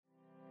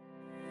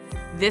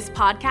This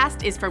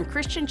podcast is from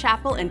Christian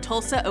Chapel in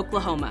Tulsa,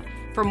 Oklahoma.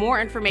 For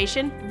more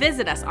information,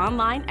 visit us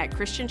online at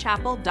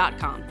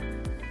christianchapel.com.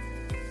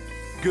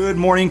 Good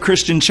morning,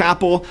 Christian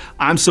Chapel.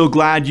 I'm so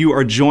glad you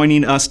are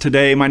joining us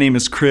today. My name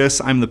is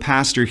Chris. I'm the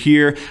pastor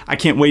here. I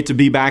can't wait to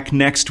be back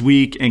next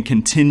week and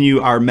continue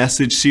our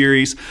message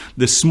series.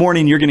 This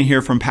morning, you're going to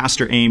hear from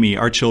Pastor Amy,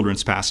 our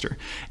children's pastor.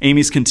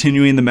 Amy's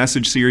continuing the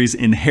message series,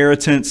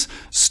 Inheritance,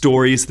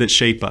 Stories That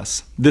Shape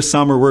Us. This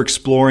summer, we're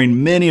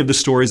exploring many of the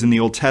stories in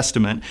the Old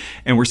Testament,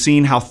 and we're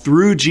seeing how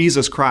through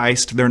Jesus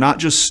Christ, they're not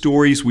just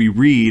stories we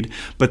read,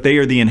 but they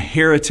are the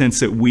inheritance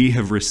that we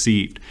have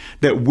received,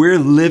 that we're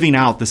living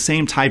out the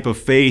same type of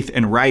faith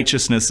and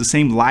righteousness, the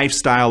same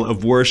lifestyle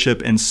of worship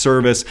and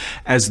service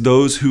as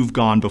those who've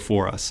gone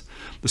before us.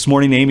 This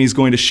morning, Amy's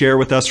going to share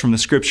with us from the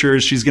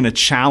scriptures. She's going to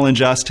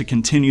challenge us to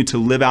continue to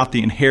live out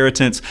the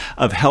inheritance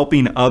of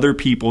helping other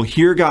people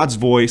hear God's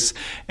voice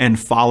and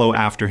follow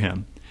after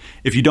him.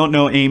 If you don't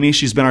know Amy,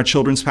 she's been our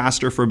children's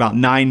pastor for about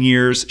 9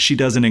 years. She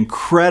does an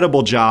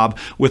incredible job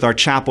with our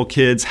chapel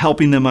kids,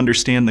 helping them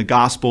understand the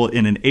gospel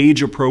in an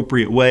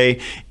age-appropriate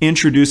way,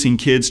 introducing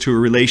kids to a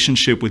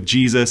relationship with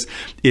Jesus.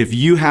 If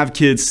you have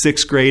kids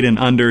 6th grade and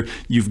under,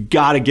 you've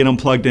got to get them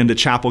plugged into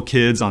Chapel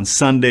Kids on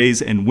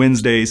Sundays and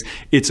Wednesdays.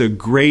 It's a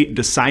great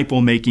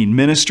disciple-making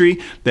ministry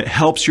that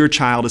helps your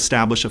child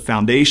establish a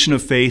foundation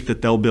of faith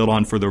that they'll build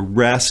on for the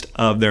rest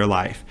of their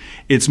life.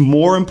 It's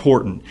more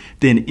important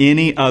than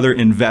any other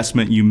investment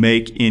you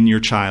make in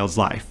your child's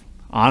life.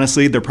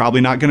 Honestly, they're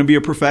probably not going to be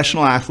a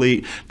professional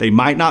athlete. They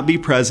might not be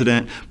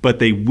president, but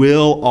they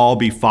will all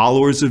be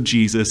followers of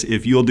Jesus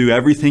if you'll do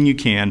everything you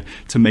can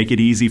to make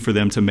it easy for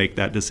them to make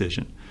that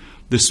decision.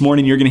 This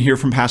morning, you're going to hear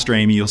from Pastor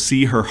Amy. You'll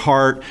see her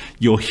heart.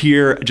 You'll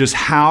hear just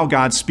how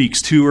God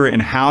speaks to her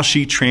and how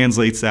she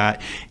translates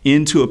that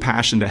into a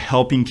passion to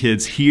helping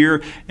kids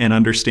hear and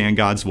understand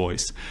God's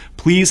voice.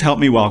 Please help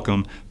me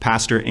welcome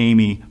Pastor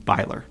Amy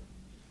Byler.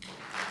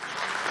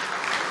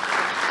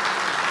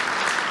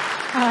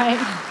 All right.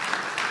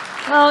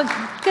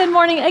 Well, good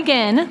morning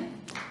again.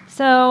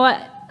 So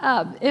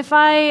if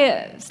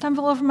I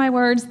stumble over my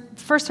words,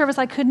 first service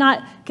I could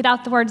not get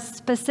out the word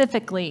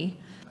specifically.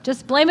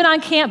 Just blame it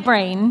on Camp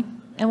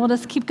Brain, and we'll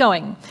just keep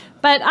going.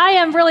 But I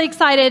am really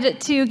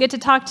excited to get to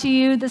talk to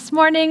you this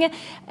morning.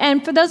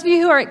 And for those of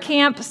you who are at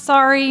camp,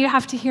 sorry you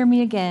have to hear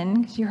me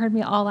again, because you heard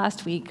me all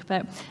last week.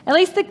 But at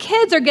least the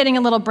kids are getting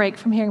a little break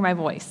from hearing my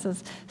voice. So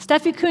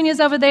Steffi Cunha is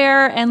over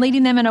there and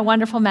leading them in a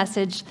wonderful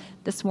message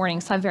this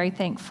morning. So I'm very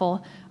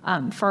thankful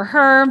for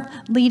her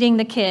leading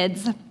the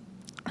kids.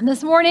 And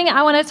this morning,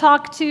 I want to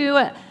talk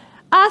to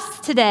us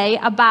today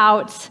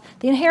about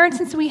the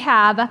inheritance we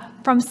have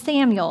from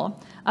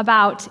Samuel,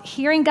 about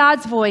hearing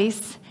God's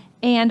voice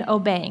and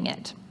obeying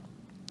it.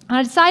 And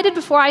I decided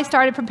before I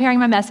started preparing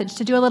my message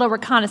to do a little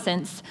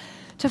reconnaissance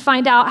to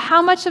find out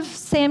how much of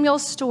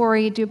Samuel's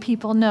story do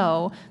people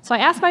know. So I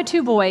asked my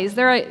 2 boys.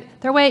 They're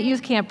away at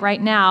youth camp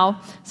right now,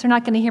 so they're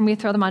not going to hear me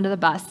throw them under the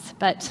bus.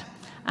 But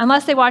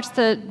unless they watch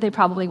they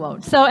probably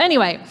won't. So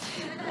anyway,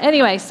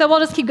 so we'll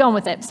just keep going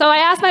with it. So I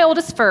asked my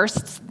oldest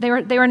first. They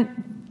were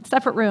in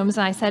separate rooms,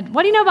 and I said,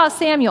 "What do you know about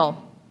Samuel?"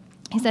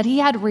 He said he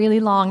had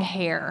really long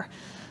hair.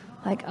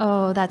 Like,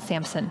 oh, that's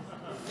Samson.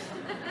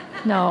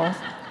 No.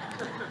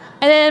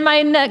 And then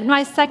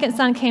my second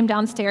son came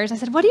downstairs. I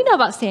said, "What do you know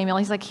about Samuel?"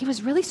 He's like, "He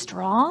was really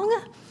strong."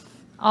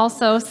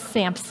 Also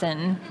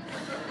Samson.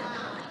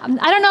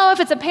 I don't know if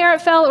it's a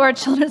parent fail or a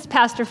children's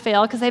pastor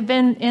fail, because they've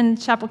been in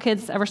Chapel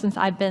Kids ever since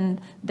I've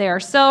been there.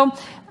 So,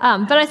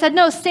 but I said,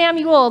 "No,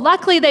 Samuel."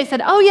 Luckily, they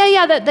said, "Oh,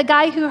 yeah, the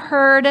guy who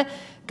heard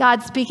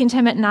God speaking to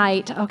him at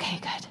night." Okay,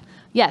 good.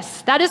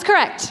 Yes, that is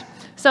correct.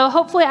 So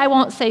hopefully I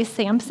won't say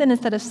Samson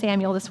instead of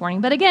Samuel this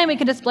morning. But again, we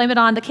can just blame it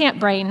on the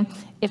camp brain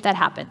if that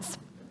happens.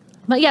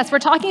 But yes, we're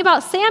talking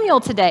about Samuel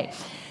today.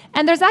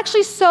 And there's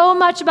actually so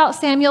much about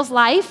Samuel's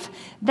life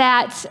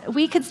that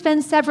we could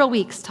spend several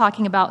weeks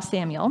talking about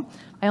Samuel.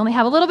 I only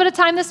have a little bit of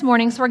time this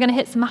morning, so we're going to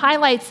hit some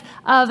highlights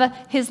of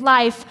his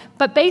life.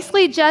 But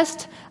basically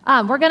just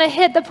we're going to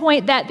hit the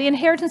point that the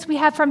inheritance we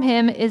have from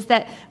him is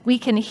that we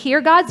can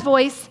hear God's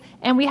voice,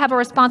 and we have a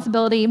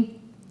responsibility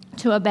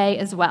to obey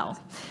as well.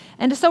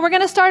 And so we're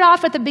going to start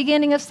off at the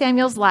beginning of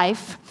Samuel's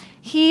life.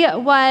 He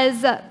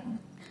was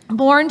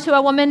born to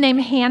a woman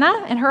named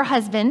Hannah and her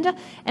husband,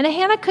 and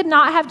Hannah could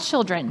not have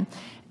children.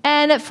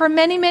 And for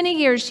many, many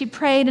years, she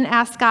prayed and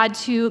asked God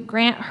to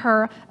grant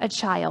her a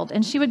child.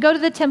 And she would go to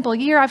the temple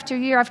year after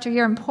year after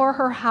year and pour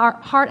her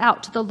heart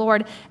out to the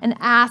Lord and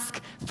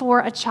ask for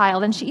a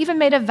child. And she even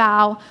made a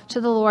vow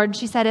to the Lord.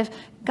 She said,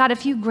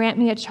 if you grant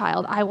me a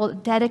child, I will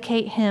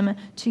dedicate him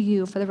to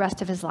you for the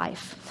rest of his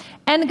life.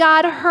 And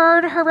God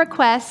heard her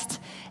request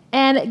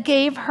and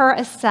gave her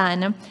a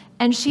son.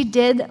 And she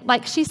did,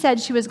 like she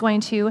said she was going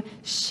to,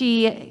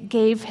 she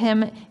gave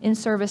him in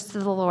service to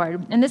the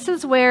Lord. And this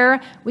is where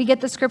we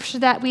get the scripture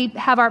that we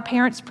have our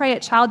parents pray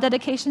at child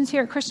dedications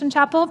here at Christian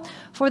Chapel.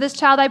 "For this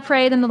child I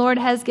prayed, and the Lord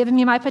has given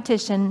me my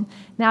petition.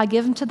 Now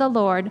give him to the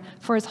Lord.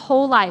 For his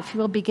whole life he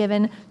will be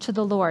given to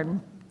the Lord."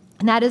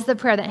 And that is the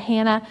prayer that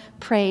Hannah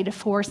prayed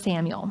for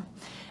Samuel.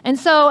 And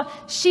so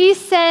she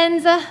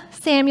sends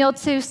Samuel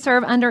to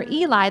serve under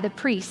Eli, the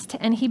priest,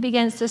 and he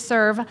begins to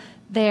serve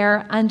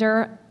there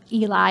under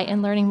Eli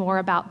and learning more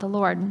about the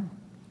Lord.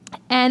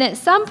 And at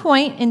some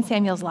point in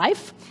Samuel's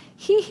life,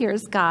 he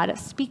hears God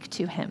speak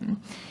to him.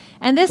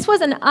 And this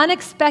was an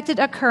unexpected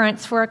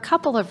occurrence for a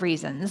couple of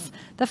reasons.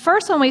 The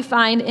first one we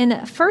find in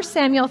 1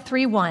 Samuel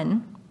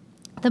 3:1.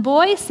 The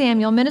boy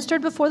Samuel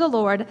ministered before the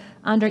Lord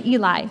under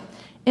Eli.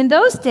 In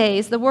those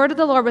days, the word of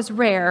the Lord was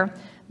rare.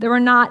 There were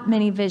not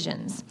many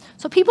visions.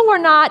 So people were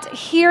not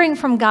hearing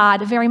from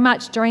God very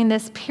much during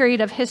this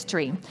period of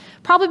history,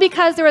 probably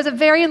because there was a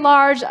very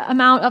large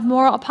amount of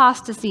moral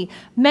apostasy.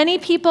 Many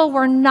people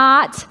were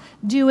not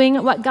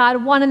doing what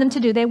God wanted them to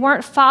do. They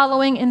weren't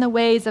following in the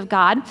ways of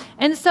God.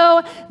 And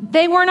so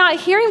they were not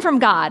hearing from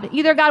God.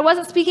 Either God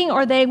wasn't speaking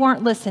or they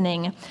weren't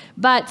listening.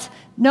 But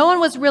no one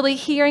was really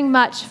hearing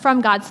much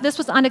from God. So this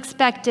was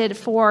unexpected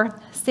for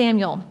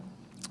Samuel.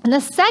 And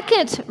the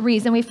second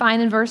reason we find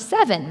in verse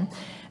 7.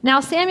 Now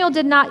Samuel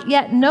did not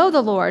yet know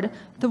the Lord.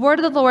 The word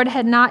of the Lord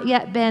had not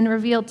yet been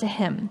revealed to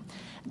him.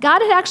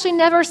 God had actually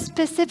never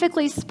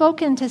specifically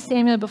spoken to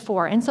Samuel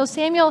before, and so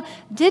Samuel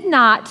did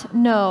not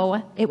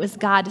know it was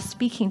God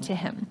speaking to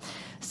him.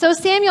 So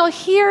Samuel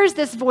hears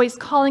this voice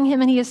calling him,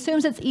 and he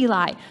assumes it's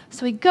Eli.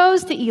 So he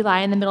goes to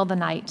Eli in the middle of the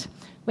night,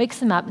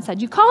 wakes him up and said,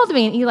 "You called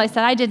me." And Eli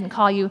said, "I didn't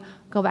call you.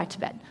 Go back to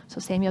bed." So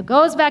Samuel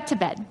goes back to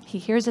bed. He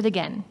hears it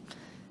again.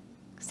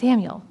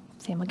 Samuel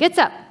gets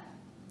up,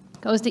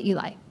 goes to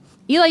Eli.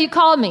 "Eli, you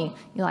called me."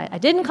 Eli, "I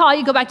didn't call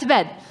you. Go back to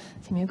bed."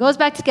 Samuel goes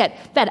back to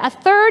bed. A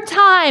third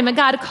time,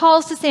 God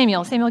calls to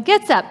Samuel. Samuel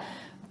gets up,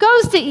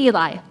 goes to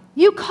Eli.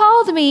 "You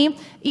called me."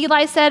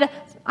 Eli said,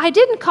 "I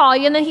didn't call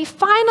you." And then he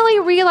finally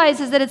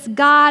realizes that it's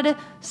God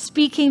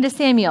speaking to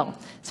Samuel.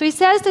 So he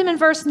says to him in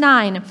verse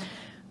 9,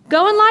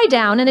 "Go and lie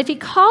down, and if he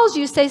calls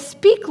you, say,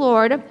 'Speak,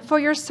 Lord, for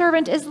your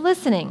servant is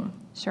listening.'"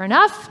 Sure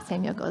enough,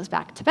 Samuel goes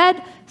back to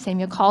bed.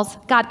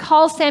 God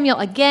calls Samuel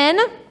again.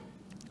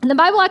 And the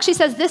Bible actually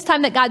says this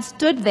time that God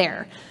stood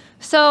there.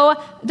 So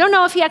I don't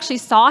know if he actually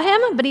saw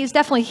him, but he's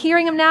definitely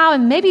hearing him now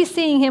and maybe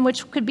seeing him,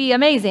 which could be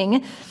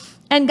amazing.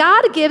 And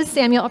God gives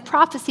Samuel a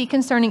prophecy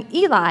concerning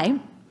Eli,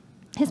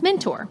 his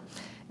mentor.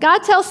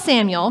 God tells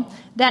Samuel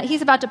that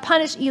he's about to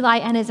punish Eli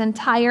and his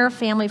entire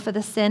family for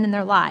the sin in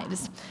their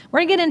lives. We're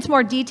going to get into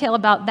more detail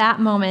about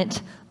that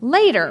moment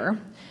later.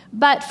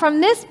 But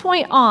from this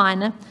point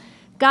on,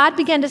 God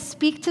began to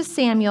speak to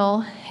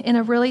Samuel in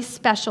a really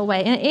special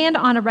way and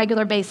on a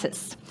regular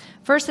basis.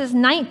 Verses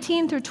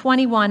 19 through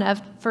 21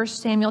 of 1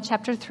 Samuel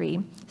chapter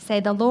 3 say,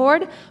 "The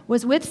Lord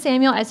was with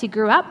Samuel as he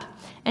grew up,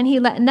 and he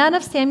let none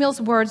of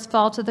Samuel's words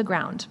fall to the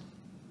ground.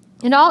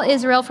 And all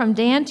Israel from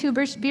Dan to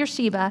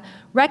Beersheba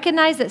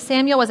recognized that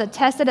Samuel was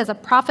attested as a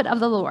prophet of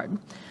the Lord.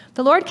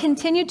 The Lord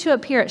continued to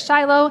appear at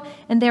Shiloh,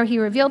 and there he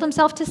revealed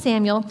himself to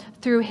Samuel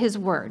through his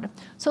word."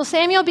 So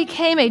Samuel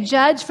became a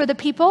judge for the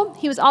people.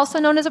 He was also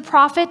known as a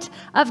prophet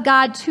of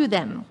God to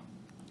them.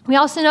 We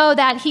also know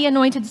that he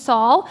anointed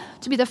Saul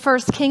to be the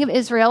first king of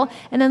Israel,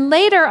 and then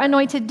later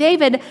anointed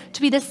David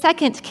to be the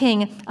second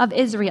king of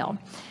Israel.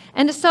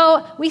 And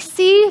so we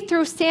see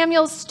through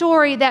Samuel's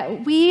story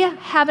that we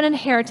have an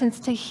inheritance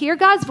to hear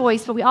God's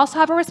voice, but we also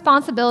have a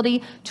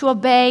responsibility to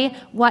obey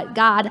what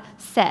God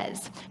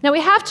says. Now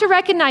we have to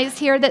recognize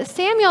here that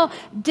Samuel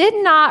did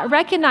not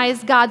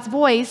recognize God's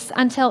voice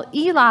until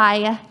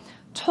Eli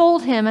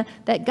told him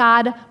that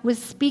God was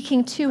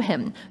speaking to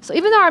him. So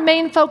even though our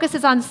main focus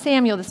is on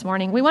Samuel this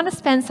morning, we want to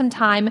spend some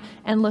time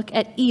and look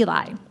at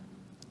Eli.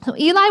 So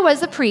Eli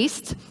was a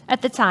priest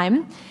at the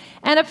time,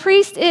 and a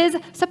priest is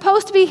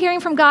supposed to be hearing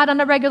from God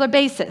on a regular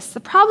basis. The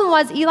problem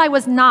was Eli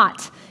was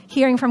not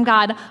hearing from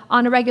God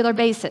on a regular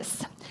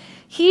basis.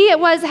 He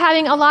was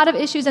having a lot of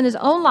issues in his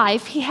own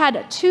life. He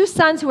had two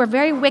sons who were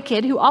very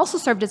wicked, who also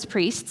served as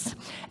priests.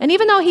 And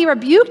even though he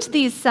rebuked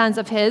these sons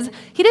of his,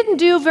 he didn't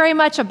do very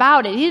much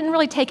about it. He didn't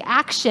really take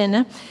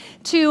action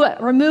to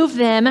remove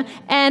them.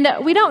 And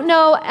we don't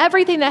know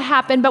everything that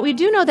happened, but we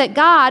do know that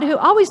God, who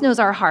always knows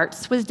our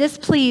hearts, was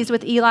displeased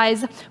with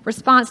Eli's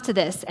response to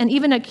this and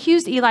even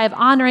accused Eli of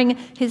honoring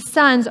his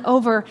sons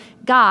over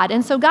God.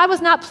 And so God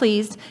was not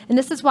pleased, and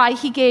this is why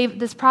he gave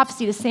this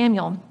prophecy to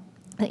Samuel.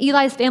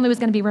 Eli's family was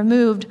going to be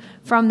removed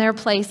from their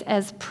place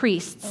as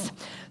priests.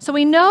 So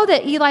we know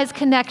that Eli's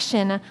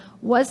connection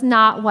was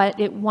not what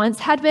it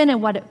once had been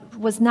and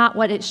was not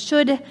what it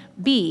should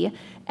be.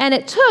 And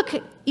it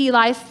took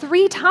Eli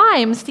 3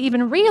 times to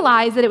even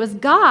realize that it was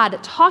God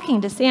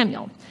talking to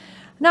Samuel.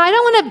 Now, I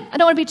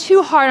don't want to be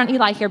too hard on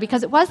Eli here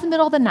because it was the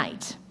middle of the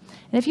night.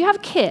 And if you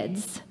have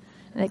kids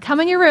and they come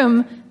in your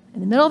room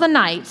in the middle of the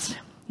night,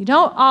 you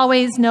don't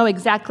always know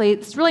exactly.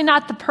 It's really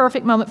not the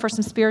perfect moment for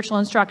some spiritual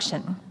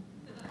instruction.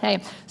 Okay,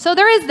 so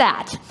there is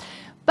that.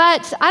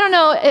 But I don't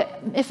know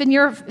if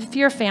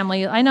your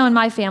family, I know in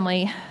my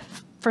family,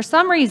 for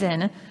some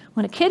reason,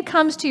 when a kid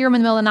comes to your room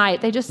in the middle of the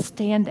night, they just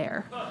stand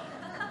there.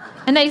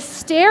 And they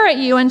stare at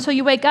you until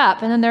you wake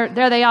up, and then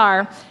there they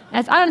are.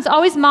 It's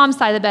always mom's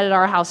side of the bed at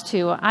our house,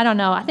 too. I don't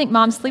know. I think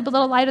moms sleep a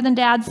little lighter than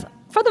dads,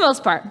 for the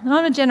most part. I don't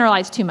want to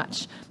generalize too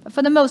much, but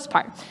for the most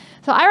part.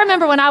 So I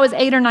remember when I was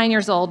 8 or 9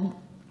 years old,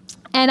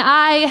 And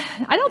I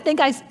don't think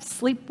I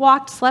slept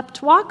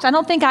walked. I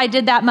don't think I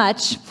did that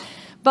much.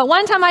 But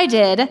one time I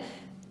did,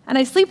 and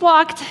I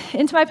sleepwalked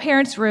into my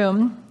parents'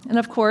 room. And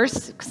of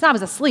course, because I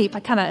was asleep,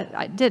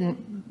 I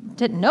didn't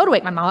know to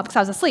wake my mom up because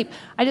I was asleep.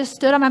 I just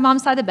stood on my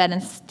mom's side of the bed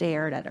and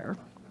stared at her.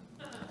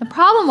 The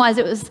problem was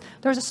there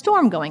was a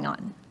storm going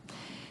on.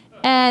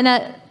 And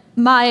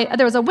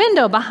there was a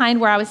window behind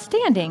where I was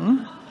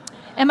standing.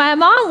 And my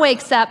mom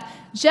wakes up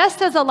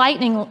just as the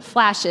lightning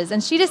flashes,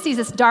 and she just sees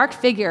this dark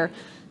figure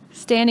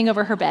standing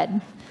over her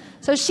bed.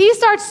 So she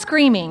starts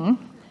screaming.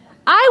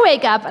 I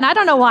wake up, and I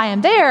don't know why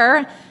I'm there,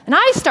 and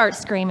I start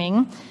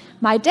screaming.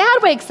 My dad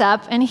wakes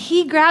up, and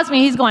he grabs me.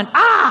 He's going, ah,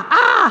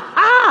 ah,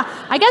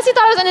 ah. I guess he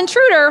thought I was an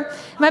intruder.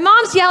 My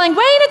mom's yelling,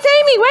 wait, it's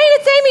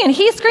Amy. And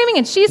he's screaming,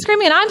 and she's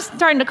screaming, and I'm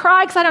starting to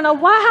cry because I don't know,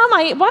 why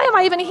am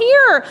I even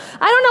here?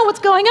 I don't know what's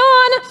going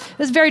on. It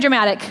was very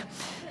dramatic.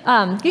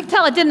 You can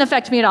tell it didn't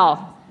affect me at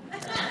all.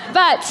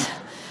 But,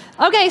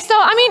 okay, so,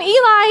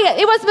 Eli,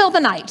 it was the middle of the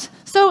night.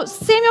 So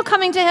Samuel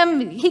coming to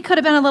him, he could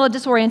have been a little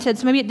disoriented,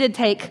 so maybe it did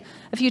take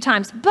a few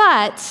times.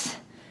 But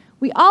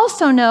we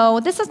also know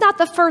this is not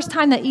the first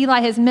time that Eli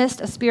has missed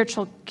a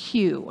spiritual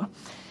cue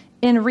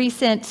in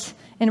recent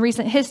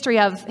history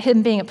of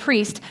him being a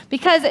priest.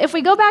 Because if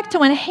we go back to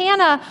when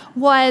Hannah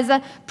was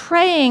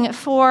praying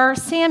for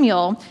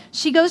Samuel,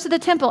 she goes to the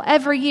temple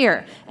every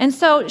year. And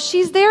so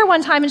she's there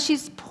one time and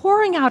she's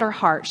pouring out her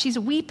heart. She's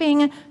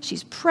weeping,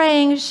 she's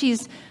praying,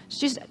 she's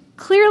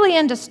clearly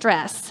in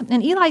distress.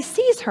 And Eli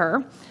sees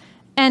her,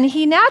 and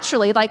he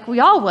naturally, like we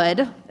all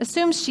would,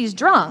 assumes she's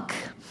drunk.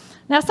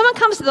 Now, if someone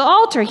comes to the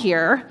altar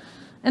here,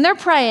 and they're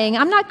praying,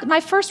 my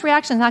first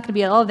reaction is not going to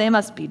be, oh, they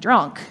must be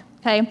drunk,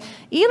 okay?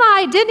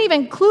 Eli didn't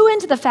even clue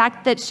into the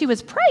fact that she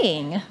was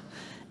praying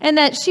and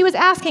that she was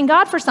asking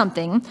God for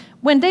something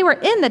when they were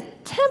in the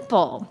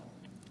temple.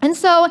 And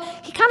so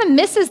he kind of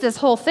misses this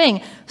whole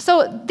thing.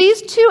 So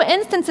these two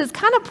instances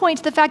kind of point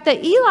to the fact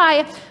that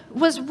Eli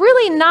was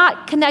really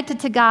not connected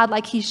to God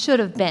like he should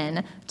have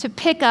been to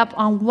pick up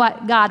on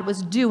what God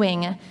was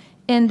doing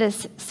in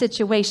this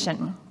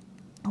situation.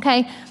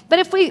 Okay, but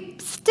if we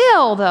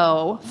still,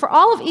 though, for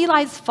all of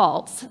Eli's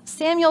faults,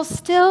 Samuel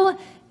still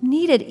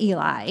needed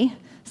Eli.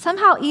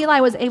 Somehow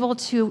Eli was able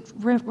to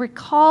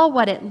recall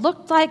what it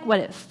looked like, what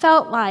it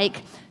felt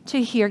like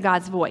to hear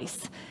God's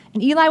voice.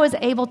 And Eli was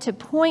able to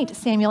point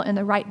Samuel in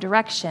the right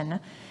direction.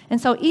 And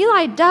so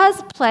Eli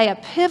does play a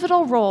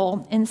pivotal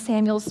role in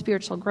Samuel's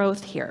spiritual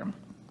growth here.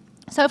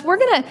 So if we're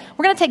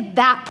gonna take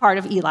that part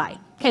of Eli,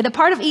 okay, the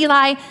part of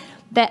Eli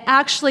that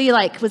actually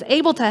was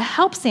able to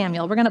help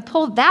Samuel, we're gonna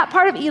pull that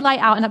part of Eli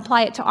out and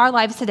apply it to our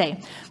lives today.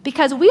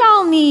 Because we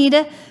all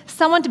need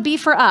someone to be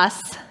for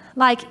us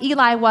like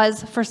Eli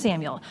was for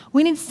Samuel.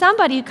 We need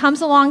somebody who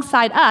comes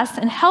alongside us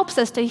and helps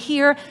us to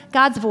hear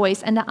God's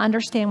voice and to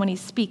understand when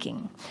he's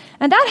speaking.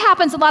 And that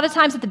happens a lot of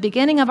times at the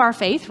beginning of our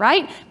faith,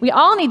 right? We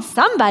all need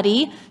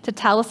somebody to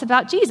tell us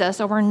about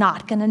Jesus, or we're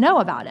not gonna know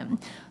about him.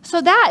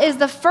 So that is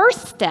the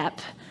first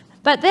step.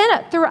 But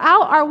then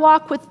throughout our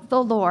walk with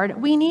the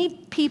Lord, we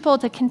need people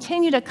to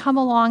continue to come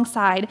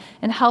alongside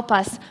and help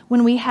us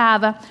when we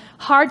have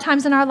hard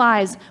times in our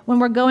lives, when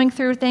we're going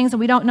through things and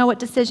we don't know what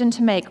decision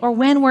to make, or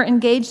when we're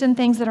engaged in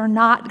things that are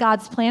not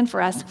God's plan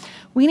for us.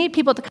 We need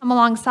people to come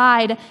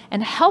alongside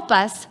and help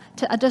us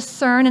to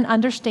discern and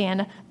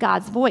understand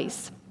God's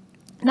voice.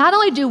 Not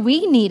only do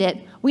we need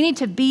it, we need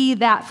to be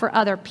that for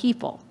other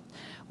people.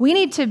 We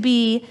need to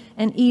be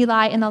an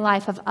Eli in the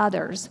life of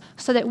others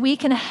so that we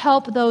can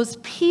help those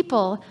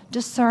people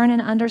discern and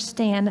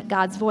understand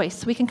God's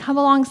voice. We can come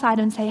alongside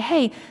and say,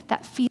 hey,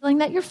 that feeling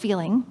that you're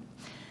feeling,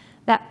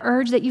 that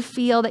urge that you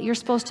feel that you're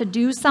supposed to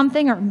do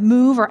something or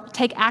move or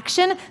take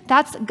action,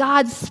 that's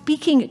God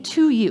speaking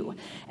to you.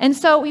 And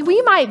so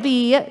you might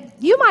be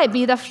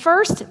the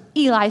first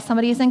Eli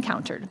somebody has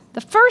encountered,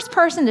 the first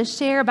person to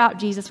share about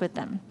Jesus with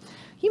them.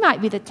 You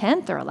might be the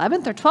 10th or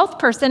 11th or 12th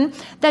person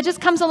that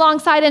just comes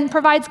alongside and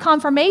provides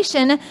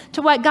confirmation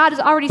to what God is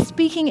already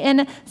speaking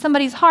in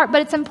somebody's heart.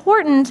 But it's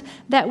important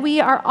that we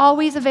are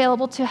always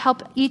available to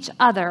help each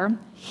other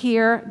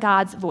hear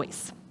God's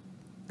voice.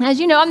 As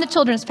you know, I'm the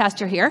children's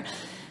pastor here.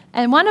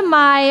 And one of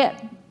my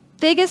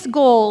biggest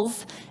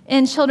goals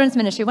in children's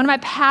ministry, one of my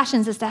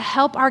passions is to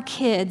help our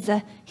kids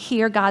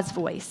hear God's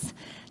voice,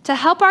 to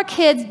help our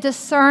kids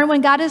discern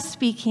when God is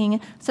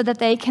speaking so that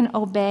they can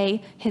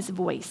obey his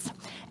voice.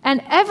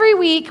 And every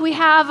week we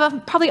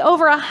have probably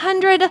over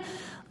 100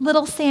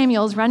 little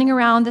Samuels running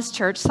around this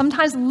church,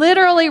 sometimes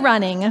literally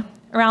running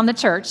around the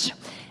church.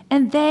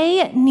 And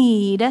they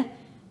need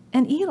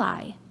an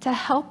Eli to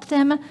help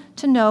them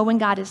to know when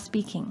God is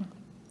speaking.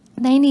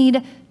 They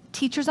need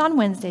teachers on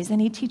Wednesdays. They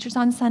need teachers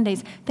on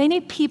Sundays. They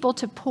need people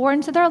to pour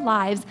into their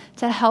lives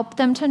to help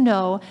them to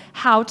know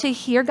how to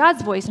hear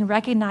God's voice and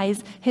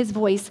recognize his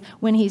voice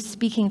when he's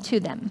speaking to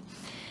them.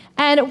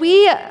 And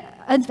we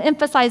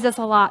emphasize this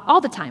a lot all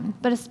the time,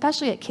 but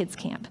especially at Kids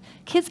Camp.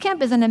 Kids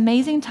Camp is an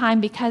amazing time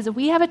because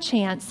we have a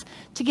chance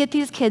to get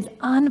these kids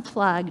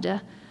unplugged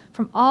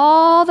from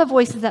all the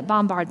voices that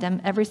bombard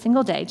them every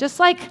single day. Just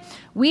like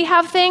we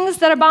have things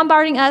that are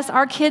bombarding us,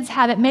 our kids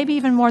have it maybe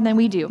even more than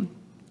we do.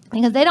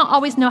 because they don't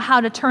always know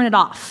how to turn it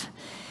off.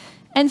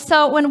 And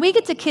so when we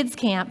get to kids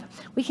camp,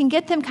 we can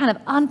get them kind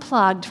of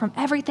unplugged from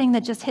everything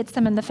that just hits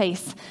them in the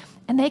face,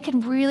 and they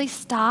can really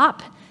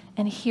stop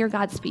and hear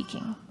God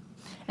speaking.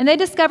 And they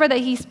discover that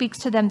he speaks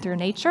to them through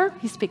nature.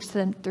 He speaks to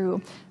them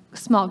through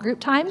small group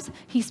times.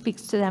 He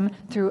speaks to them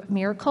through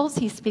miracles.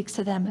 He speaks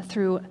to them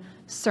through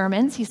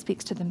sermons. He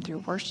speaks to them through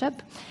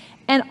worship.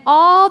 And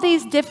all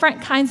these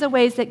different kinds of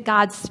ways that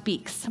God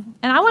speaks.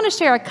 And I want to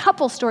share a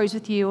couple stories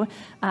with you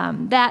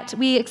that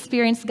we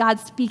experienced God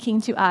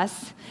speaking to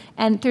us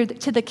and to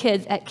the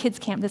kids at Kids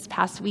Camp this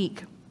past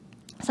week.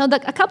 So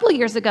a couple of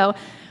years ago,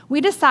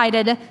 we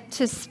decided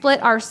to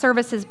split our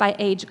services by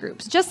age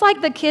groups. Just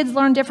like the kids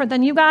learn different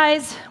than you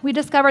guys, we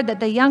discovered that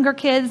the younger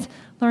kids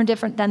learn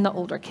different than the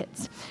older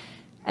kids.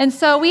 And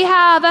so we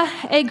have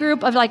a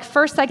group of like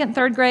 1st, 2nd,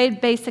 3rd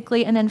grade,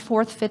 basically, and then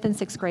 4th, 5th, and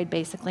 6th grade,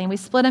 basically. And we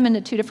split them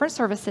into 2 different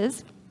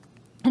services.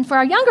 And for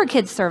our younger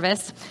kids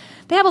service,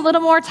 they have a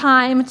little more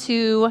time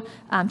to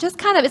just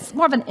kind of, it's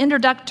more of an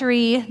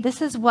introductory,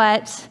 this is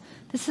what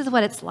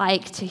it's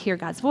like to hear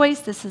God's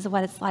voice. This is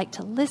what it's like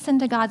to listen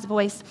to God's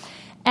voice.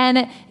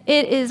 And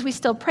it is, we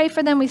still pray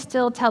for them. We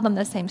still tell them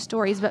the same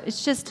stories, but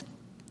it's just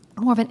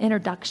more of an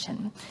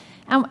introduction.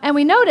 And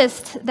we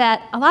noticed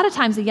that a lot of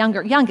times the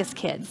youngest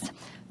kids,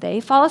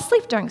 they fall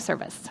asleep during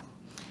service.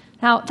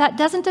 Now, that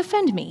doesn't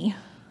offend me.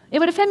 It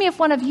would offend me if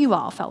one of you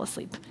all fell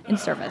asleep in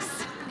service,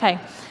 okay?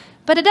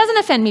 But it doesn't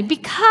offend me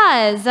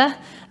because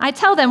I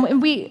tell them,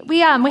 we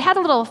had a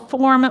little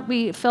form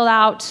we filled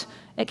out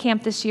at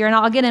camp this year, and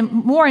I'll get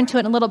more into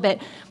it in a little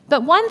bit.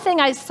 But one thing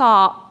I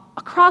saw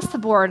across the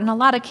board in a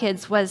lot of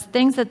kids was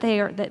things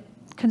that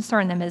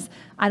concern them is,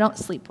 I don't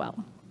sleep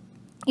well.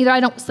 Either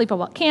I don't sleep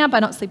well at camp, I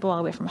don't sleep well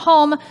away from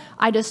home,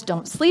 I just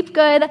don't sleep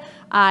good,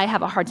 I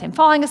have a hard time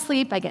falling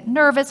asleep, I get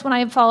nervous when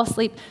I fall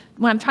asleep,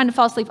 when I'm trying to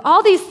fall asleep,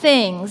 all these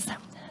things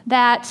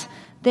that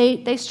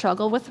they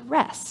struggle with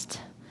rest.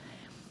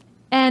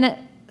 And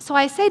so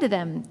I say to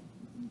them,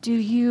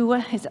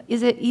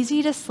 is it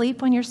easy to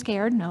sleep when you're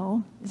scared?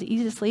 No. Is it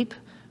easy to sleep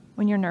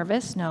when you're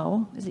nervous?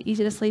 No. Is it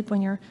easy to sleep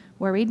when you're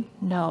worried?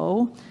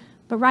 No.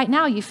 But right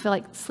now you feel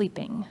like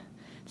sleeping.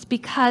 It's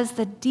because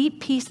the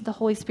deep peace of the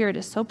Holy Spirit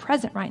is so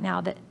present right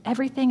now that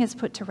everything is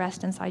put to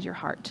rest inside your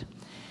heart.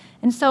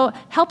 And so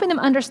helping them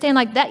understand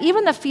like that,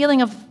 even the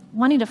feeling of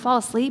wanting to fall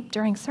asleep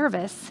during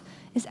service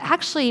is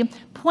actually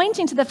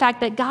pointing to the fact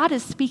that God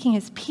is speaking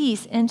his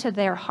peace into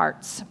their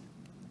hearts.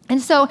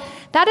 And so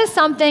that is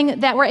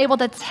something that we're able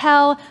to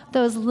tell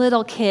those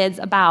little kids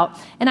about.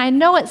 And I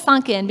know it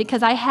sunk in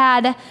because I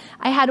had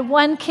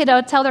one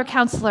kiddo tell their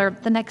counselor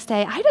the next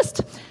day,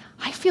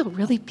 I feel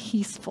really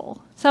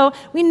peaceful. So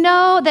we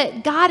know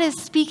that God is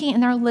speaking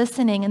and they're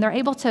listening and they're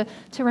able to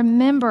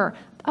remember,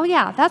 oh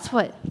yeah,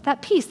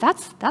 that peace,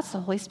 that's the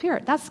Holy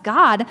Spirit. That's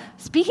God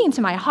speaking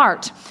to my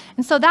heart.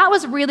 And so that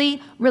was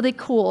really, really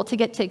cool to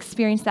get to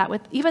experience that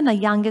with even the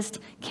youngest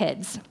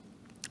kids.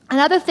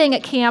 Another thing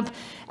at camp,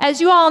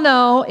 as you all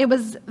know, it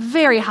was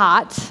very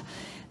hot.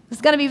 It was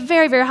going to be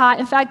very, very hot.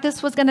 In fact,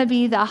 this was going to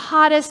be the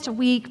hottest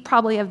week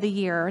probably of the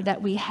year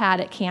that we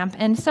had at camp.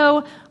 And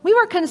so we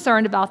were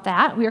concerned about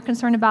that. We were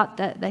concerned about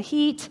the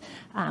heat.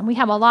 We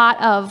have a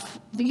lot of,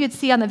 you could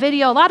see on the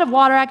video, a lot of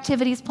water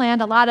activities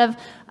planned, a lot of,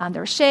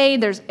 there's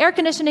shade, there's air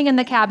conditioning in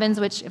the cabins,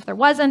 which if there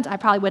wasn't, I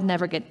probably would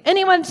never get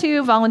anyone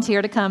to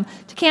volunteer to come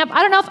to camp.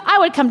 I don't know if I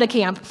would come to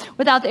camp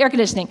without the air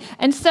conditioning.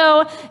 And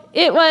so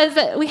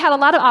we had a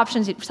lot of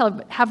options. You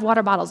have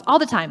water bottles all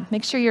the time.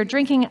 Make sure you're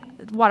drinking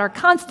water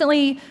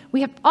constantly.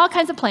 We have all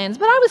kinds of plans,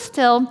 but I was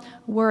still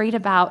worried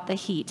about the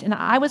heat. And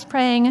I was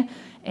praying,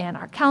 and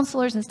our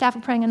counselors and staff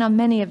were praying, and I know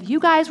many of you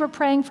guys were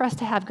praying for us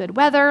to have good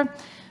weather.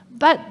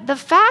 But the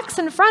facts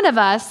in front of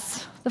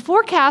us, the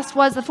forecast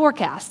was the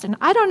forecast. And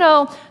I don't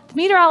know, the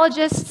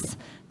meteorologists,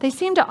 they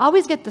seem to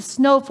always get the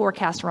snow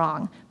forecast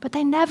wrong, but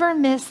they never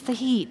miss the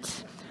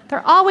heat.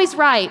 They're always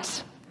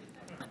right.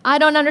 I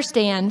don't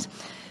understand.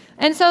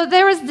 And so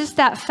there was just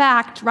that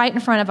fact right in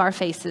front of our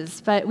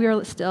faces, but we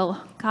were still,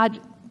 God,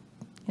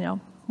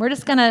 we're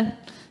just going to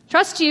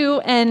trust you,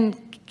 and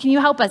can you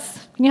help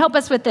us? Can you help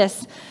us with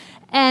this?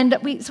 And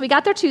so we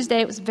got there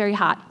Tuesday. It was very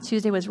hot.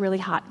 Tuesday was really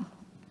hot.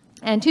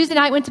 And Tuesday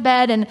night, went to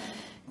bed and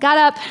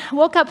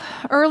woke up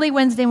early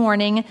Wednesday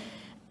morning,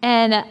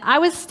 and I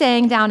was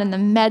staying down in the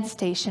med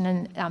station,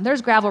 and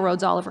there's gravel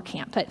roads all over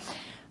camp. But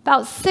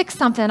about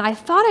 6-something, I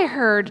thought I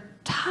heard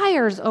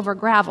tires over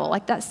gravel,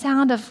 like that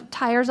sound of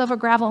tires over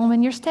gravel. And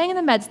when you're staying in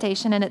the med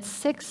station and it's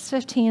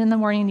 6:15 in the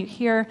morning, and you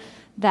hear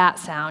that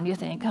sound, you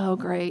think, oh,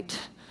 great,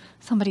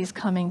 somebody's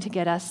coming to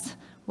get us.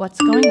 What's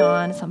going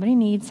on? Somebody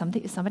needs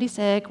something. Is somebody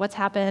sick? What's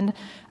happened?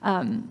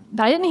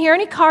 But I didn't hear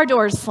any car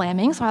doors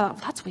slamming, so I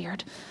thought, that's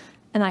weird.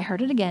 And I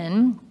heard it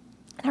again,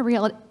 and I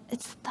realized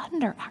it's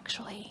thunder,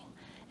 actually.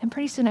 And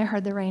pretty soon I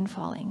heard the rain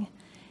falling.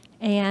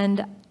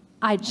 And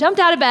I jumped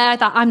out of bed. I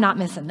thought, I'm not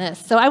missing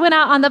this. So I went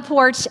out on the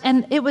porch,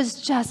 and it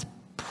was just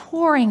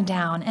pouring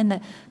down,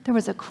 and there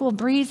was a cool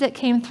breeze that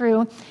came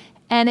through,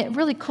 and it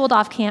really cooled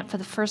off camp for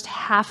the first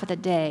half of the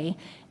day.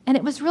 And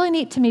it was really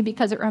neat to me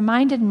because it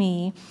reminded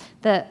me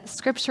the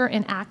scripture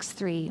in Acts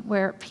 3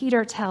 where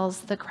Peter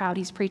tells the crowd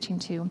he's preaching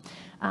to,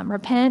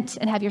 repent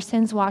and have your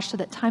sins washed so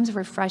that times of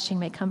refreshing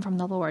may come from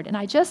the Lord. And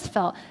I just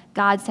felt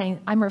God saying,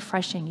 I'm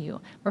refreshing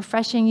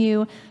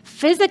you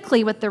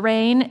physically with the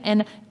rain,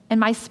 and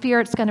my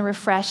spirit's going to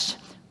refresh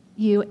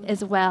you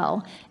as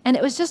well. And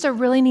it was just a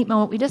really neat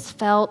moment. We just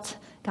felt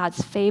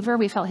God's favor.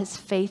 We felt his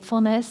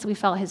faithfulness. We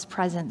felt his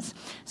presence.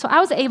 So I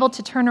was able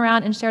to turn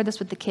around and share this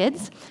with the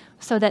kids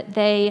so that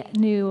they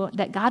knew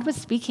that God was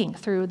speaking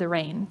through the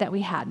rain that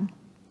we had.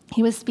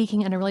 He was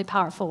speaking in a really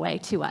powerful way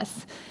to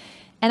us.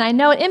 And I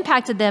know it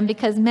impacted them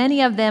because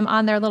many of them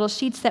on their little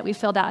sheets that we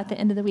filled out at the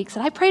end of the week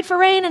said, I prayed for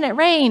rain and it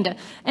rained.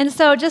 And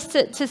so just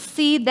to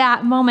see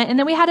that moment. And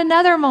then we had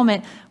another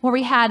moment where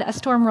we had a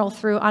storm roll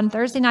through on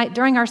Thursday night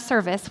during our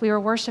service. We were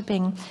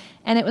worshiping.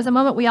 And it was a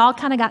moment we all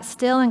kind of got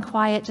still and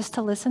quiet just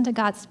to listen to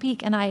God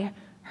speak. And I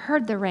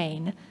heard the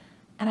rain.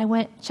 And I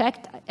went,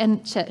 checked,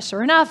 and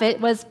sure enough, it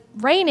was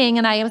raining.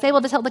 And I was able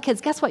to tell the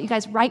kids, guess what, you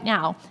guys, right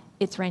now,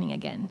 it's raining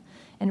again.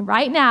 And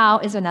right now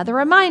is another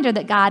reminder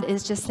that God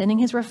is just sending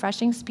his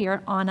refreshing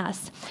spirit on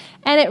us.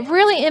 And it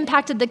really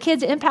impacted the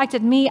kids. It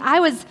impacted me. I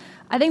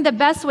think the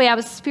best way, I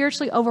was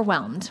spiritually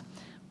overwhelmed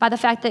by the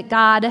fact that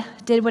God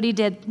did what he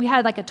did. We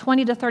had like a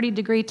 20 to 30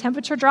 degree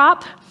temperature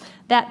drop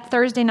that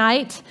Thursday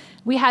night.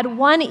 We had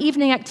one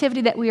evening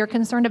activity that we were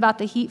concerned about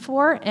the heat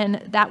for,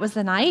 and that was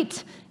the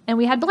night. And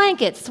we had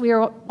blankets. We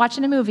were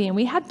watching a movie, and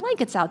we had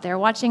blankets out there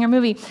watching our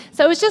movie.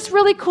 So it was just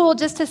really cool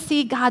just to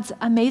see God's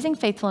amazing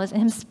faithfulness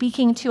and him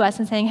speaking to us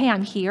and saying, hey,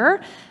 I'm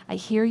here. I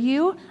hear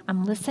you.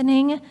 I'm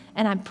listening,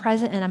 and I'm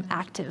present, and I'm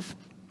active.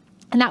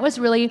 And that was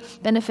really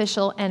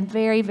beneficial and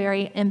very,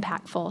 very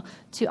impactful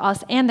to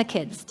us and the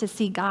kids to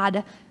see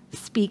God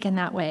speak in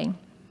that way.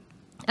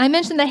 I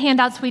mentioned the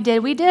handouts we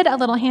did. We did a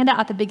little handout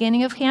at the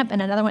beginning of camp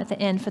and another one at the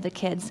end for the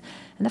kids.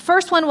 And the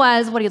first one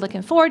was, what are you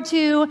looking forward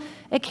to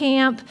at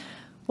camp?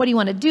 What do you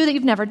want to do that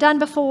you've never done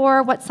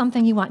before? What's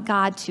something you want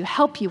God to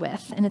help you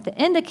with? And at the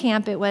end of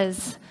camp, it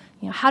was,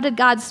 how did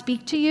God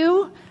speak to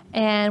you?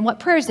 And what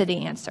prayers did he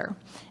answer?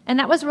 And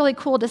that was really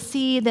cool to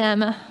see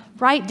them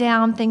write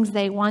down things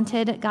they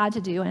wanted God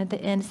to do. And at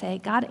the end say,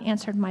 God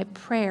answered my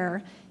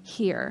prayer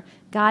here.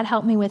 God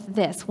helped me with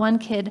this. One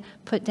kid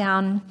put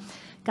down,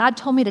 God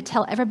told me to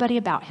tell everybody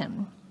about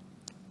him.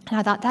 And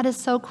I thought, that is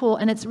so cool.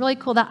 And it's really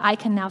cool that I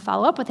can now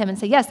follow up with him and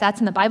say, yes,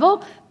 that's in the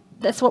Bible.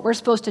 That's what we're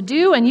supposed to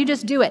do, and you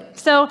just do it.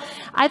 So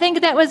I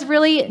think that was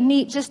really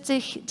neat just to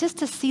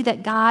see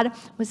that God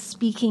was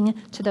speaking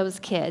to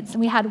those kids. And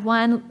we had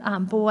one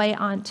boy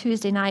on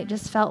Tuesday night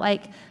just felt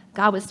like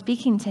God was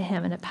speaking to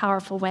him in a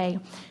powerful way,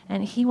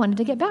 and he wanted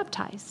to get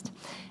baptized.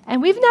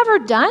 And we've never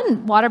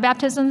done water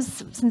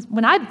baptisms since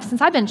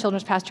I've been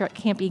children's pastor at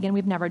Camp Egan.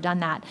 We've never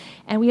done that.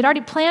 And we had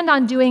already planned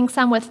on doing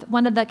some with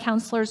one of the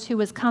counselors who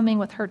was coming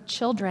with her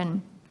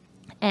children.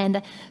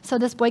 And so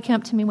this boy came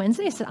up to me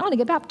Wednesday and said, I want to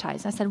get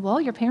baptized. I said, well,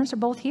 your parents are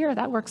both here.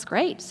 That works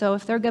great. So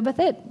if they're good with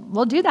it,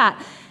 we'll do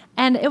that.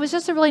 And it was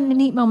just a really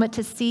neat moment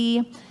to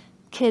see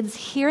kids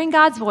hearing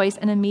God's voice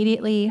and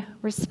immediately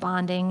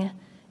responding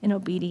in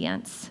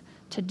obedience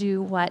to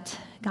do what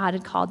God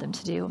had called them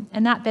to do.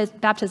 And that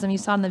baptism you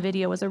saw in the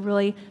video was a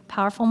really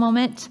powerful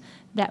moment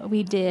that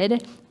we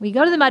did. We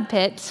go to the mud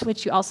pit,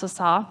 which you also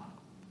saw.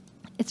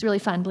 It's really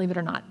fun, believe it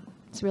or not.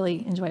 It's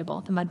really enjoyable,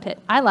 the mud pit.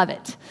 I love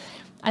it.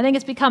 I think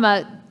it's become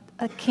a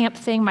camp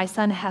thing. My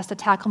son has to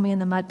tackle me in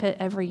the mud pit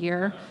every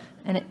year,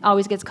 and it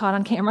always gets caught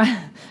on camera.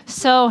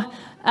 So,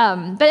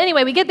 but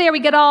anyway, we get there, we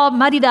get all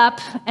muddied up,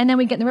 and then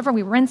we get in the river, and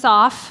we rinse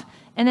off,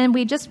 and then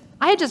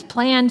I had just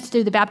planned to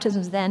do the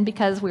baptisms then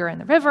because we were in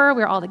the river,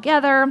 we were all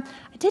together.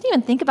 I didn't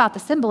even think about the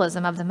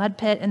symbolism of the mud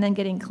pit and then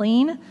getting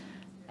clean.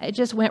 It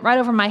just went right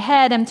over my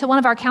head, and to one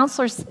of our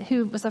counselors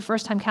who was the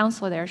first-time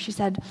counselor there, she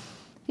said, have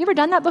you ever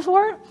done that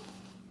before?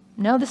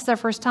 No, this is our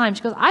first time.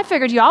 She goes, I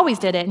figured you always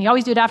did it, and you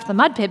always do it after the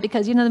mud pit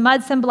because, the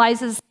mud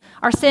symbolizes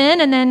our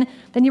sin, and then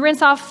you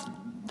rinse off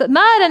the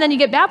mud, and then you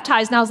get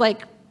baptized. And I was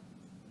like,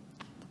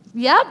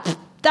 yep,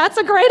 that's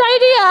a great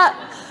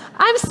idea.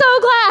 I'm so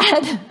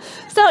glad.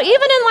 So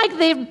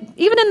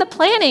even in the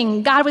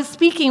planning, God was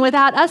speaking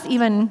without us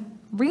even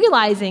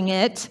realizing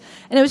it.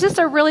 And it was just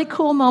a really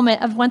cool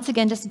moment of, once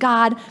again, just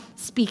God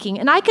speaking.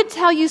 And I could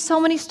tell you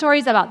so many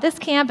stories about this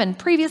camp and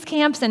previous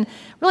camps, and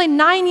really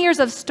 9 years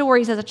of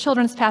stories as a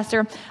children's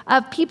pastor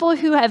of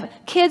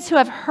kids who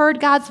have heard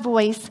God's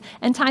voice,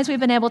 and times we've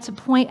been able to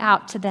point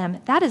out to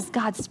them, that is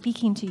God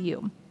speaking to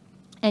you.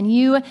 And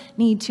you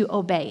need to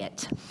obey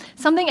it.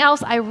 Something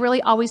else I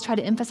really always try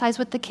to emphasize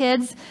with the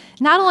kids,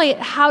 not only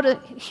how to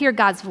hear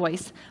God's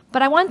voice,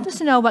 but I want them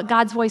to know what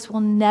God's voice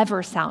will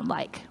never sound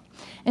like.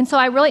 And so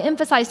I really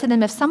emphasize to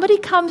them, if somebody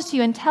comes to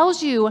you and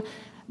tells you,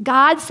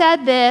 God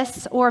said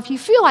this, or if you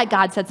feel like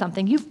God said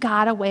something, you've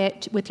got to weigh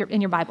it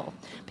in your Bible,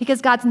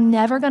 because God's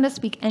never going to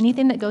speak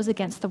anything that goes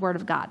against the Word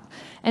of God.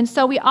 And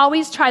so we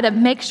always try to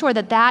make sure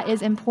that that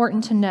is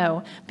important to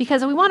know,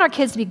 because we want our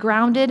kids to be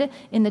grounded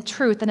in the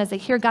truth, and as they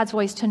hear God's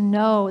voice, to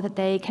know that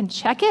they can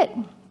check it,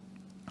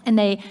 and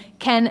they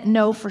can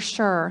know for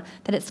sure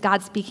that it's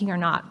God speaking or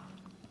not.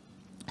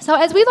 So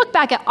as we look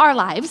back at our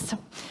lives,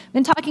 I've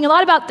been talking a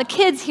lot about the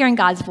kids hearing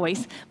God's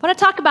voice. I want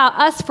to talk about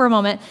us for a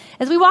moment.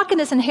 As we walk in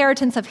this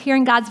inheritance of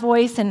hearing God's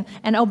voice and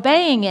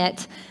obeying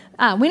it,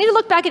 we need to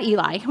look back at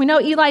Eli. We know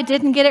Eli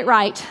didn't get it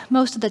right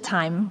most of the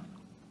time,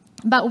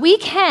 but we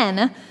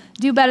can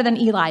do better than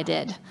Eli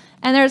did.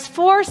 And there's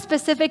 4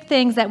 specific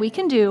things that we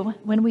can do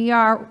when we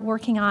are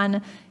working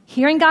on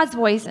hearing God's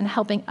voice and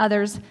helping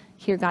others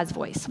hear God's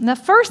voice. And the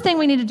first thing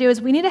we need to do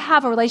is we need to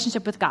have a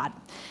relationship with God.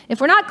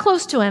 If we're not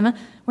close to him,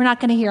 we're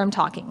not going to hear him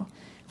talking.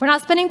 If we're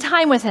not spending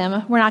time with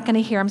him, we're not going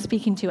to hear him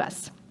speaking to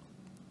us.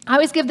 I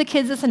always give the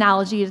kids this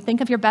analogy to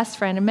think of your best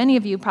friend, and many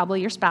of you,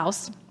 probably your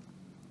spouse.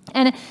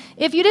 And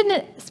if you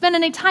didn't spend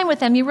any time with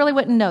them, you really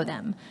wouldn't know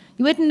them.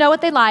 You wouldn't know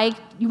what they like.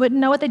 You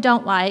wouldn't know what they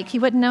don't like.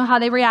 You wouldn't know how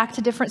they react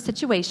to different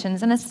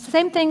situations. And it's the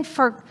same thing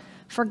for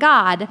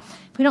God.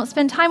 If we don't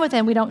spend time with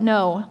him, we don't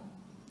know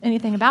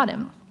anything about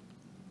him.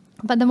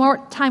 But the more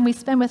time we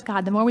spend with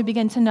God, the more we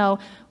begin to know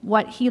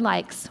what he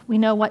likes. We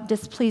know what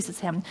displeases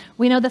him.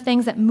 We know the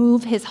things that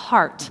move his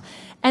heart.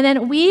 And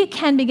then we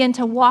can begin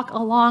to walk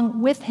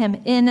along with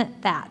him in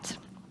that.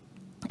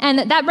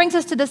 And that brings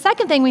us to the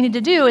second thing we need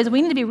to do is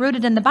we need to be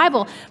rooted in the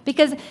Bible.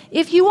 Because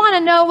if you want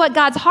to know what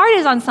God's heart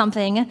is on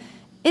something,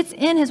 it's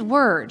in his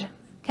word.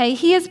 Okay,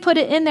 he has put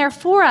it in there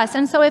for us.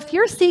 And so if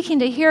you're seeking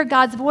to hear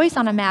God's voice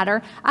on a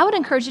matter, I would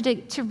encourage you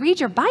to read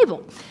your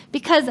Bible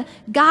because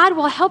God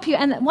will help you.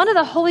 And one of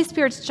the Holy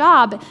Spirit's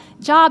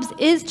jobs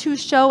is to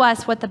show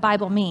us what the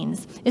Bible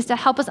means, is to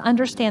help us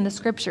understand the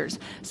scriptures.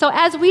 So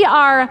as we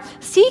are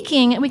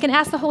seeking, we can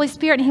ask the Holy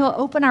Spirit and he will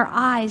open our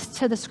eyes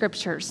to the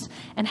scriptures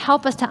and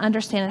help us to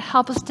understand and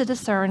help us to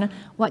discern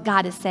what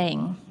God is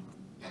saying.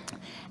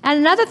 And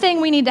another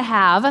thing we need to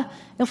have,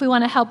 if we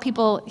want to help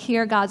people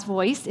hear God's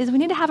voice, is we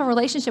need to have a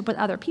relationship with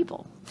other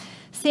people.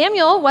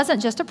 Samuel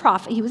wasn't just a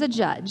prophet, he was a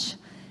judge.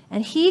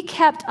 And he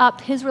kept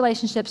up his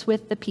relationships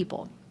with the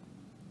people.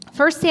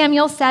 1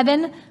 Samuel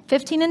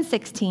 7:15 and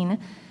 16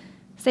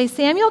 say,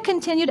 Samuel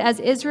continued as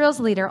Israel's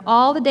leader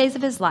all the days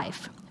of his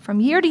life. From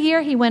year to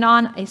year, he went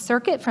on a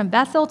circuit from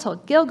Bethel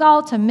to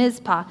Gilgal to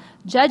Mizpah,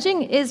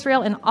 judging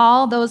Israel in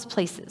all those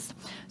places.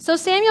 So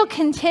Samuel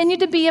continued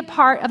to be a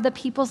part of the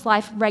people's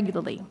life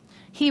regularly.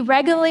 He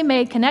regularly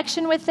made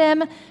connection with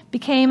them,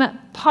 became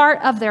part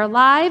of their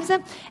lives,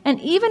 and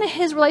even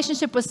his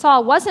relationship with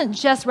Saul wasn't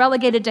just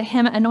relegated to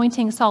him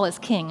anointing Saul as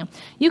king.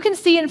 You can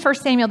see in 1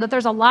 Samuel that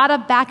there's a lot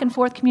of back and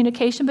forth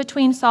communication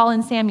between Saul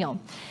and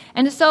Samuel.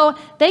 And so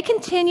they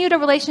continued a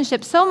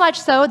relationship so much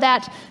so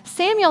that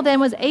Samuel then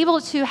was able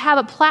to have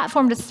a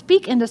platform to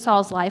speak into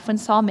Saul's life when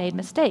Saul made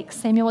mistakes.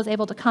 Samuel was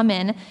able to come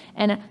in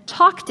and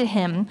talk to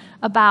him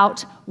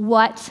about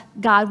what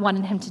God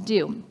wanted him to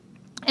do.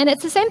 And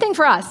it's the same thing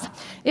for us.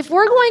 If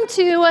we're going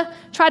to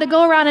try to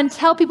go around and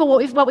tell people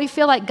what we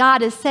feel like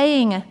God is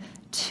saying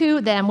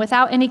to them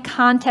without any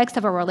context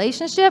of a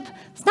relationship,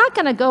 it's not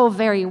going to go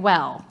very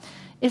well,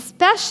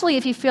 especially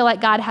if you feel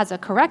like God has a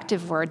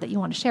corrective word that you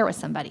want to share with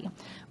somebody.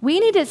 We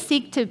need to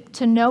seek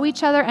to know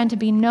each other and to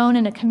be known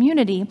in a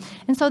community.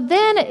 And so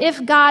then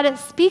if God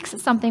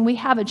speaks something, we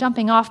have a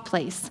jumping off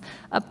place,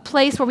 a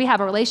place where we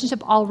have a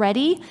relationship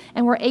already,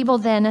 and we're able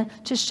then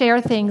to share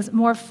things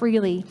more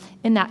freely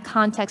in that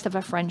context of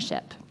a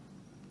friendship.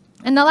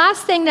 And the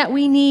last thing that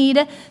we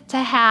need to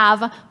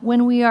have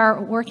when we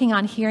are working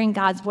on hearing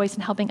God's voice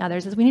and helping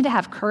others is we need to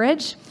have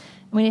courage,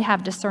 and we need to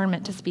have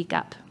discernment to speak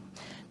up.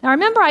 Now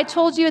remember I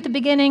told you at the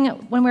beginning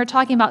when we were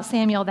talking about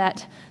Samuel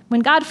that when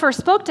God first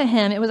spoke to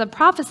him, it was a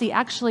prophecy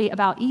actually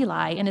about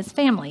Eli and his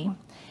family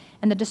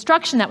and the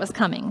destruction that was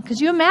coming. Could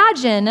you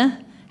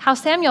imagine how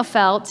Samuel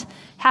felt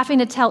having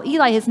to tell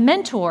Eli, his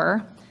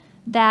mentor,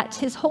 that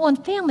his whole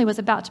family was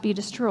about to be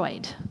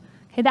destroyed?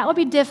 Okay, that would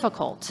be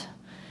difficult.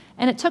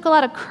 And it took a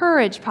lot of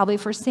courage probably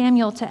for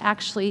Samuel to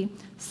actually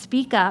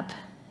speak up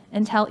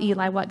and tell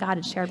Eli what God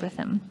had shared with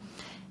him.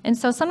 And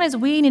so sometimes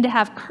we need to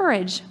have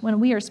courage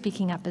when we are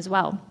speaking up as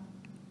well.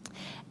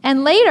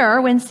 And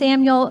later, when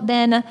Samuel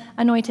then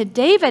anointed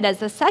David as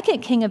the second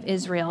king of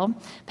Israel,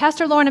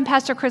 Pastor Lauren and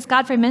Pastor Chris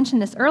Godfrey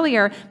mentioned this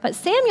earlier, but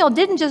Samuel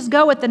didn't just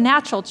go with the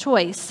natural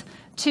choice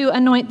to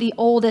anoint the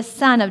oldest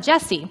son of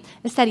Jesse.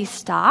 Instead, he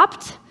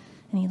stopped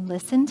and he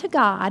listened to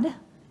God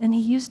and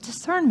he used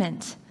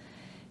discernment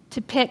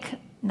to pick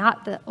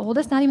not the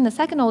oldest, not even the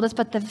second oldest,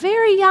 but the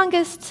very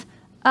youngest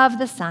of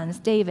the sons,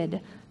 David,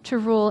 to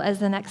rule as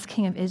the next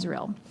king of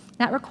Israel.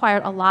 That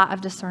required a lot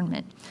of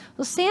discernment.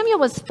 Well, Samuel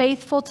was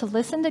faithful to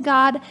listen to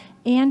God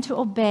and to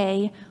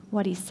obey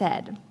what he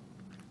said.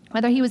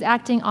 Whether he was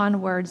acting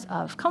on words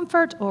of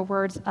comfort or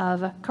words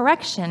of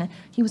correction,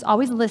 he was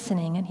always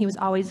listening and he was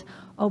always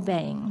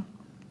obeying.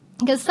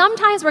 Because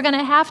sometimes we're going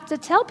to have to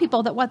tell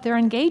people that what they're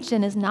engaged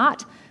in is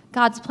not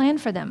God's plan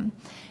for them.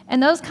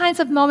 And those kinds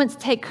of moments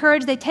take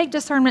courage, they take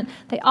discernment,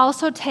 they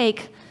also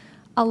take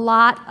a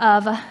lot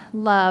of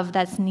love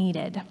that's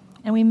needed.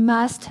 And we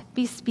must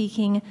be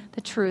speaking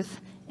the truth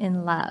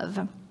in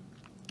love.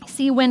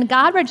 See, when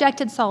God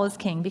rejected Saul as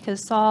king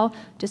because Saul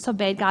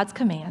disobeyed God's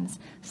commands,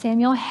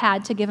 Samuel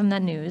had to give him the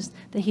news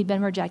that he'd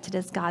been rejected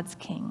as God's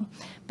king.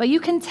 But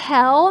you can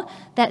tell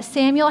that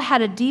Samuel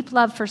had a deep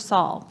love for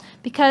Saul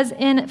because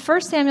in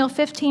 1 Samuel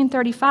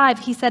 15:35,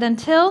 he said,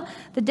 until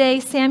the day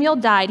Samuel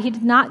died, he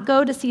did not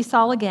go to see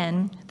Saul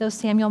again, though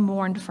Samuel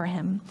mourned for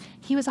him.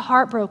 He was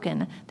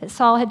heartbroken that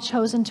Saul had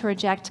chosen to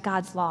reject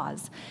God's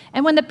laws.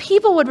 And when the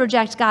people would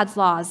reject God's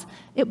laws,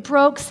 it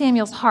broke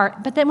Samuel's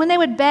heart. But then when they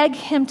would beg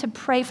him to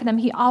pray for them,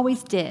 he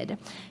always did.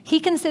 He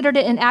considered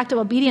it an act of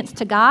obedience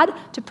to God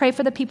to pray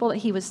for the people that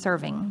he was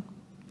serving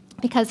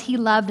because he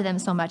loved them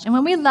so much. And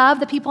when we love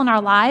the people in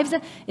our lives,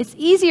 it's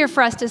easier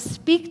for us to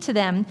speak to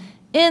them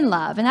in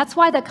love. And that's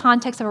why the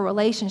context of a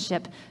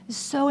relationship is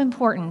so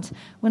important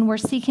when we're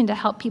seeking to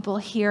help people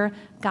hear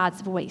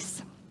God's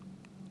voice.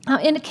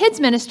 In the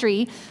kids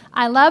ministry,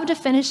 I love to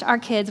finish our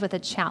kids with a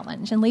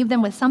challenge and leave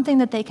them with something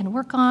that they can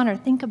work on or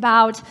think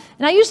about.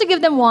 And I usually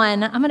give them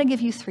one. I'm going to give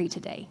you 3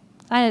 today.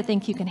 I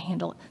think you can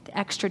handle the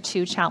extra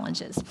 2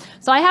 challenges.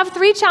 So I have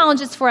 3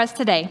 challenges for us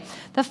today.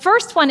 The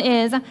first one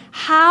is,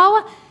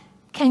 how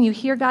can you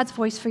hear God's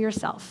voice for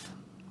yourself?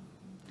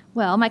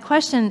 Well, my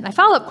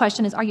follow-up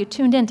question is, are you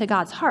tuned in to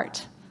God's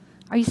heart?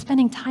 Are you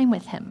spending time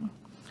with him?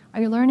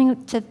 Are you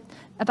learning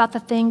about the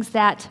things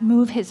that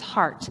move his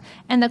heart?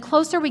 And the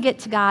closer we get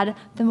to God,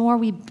 the more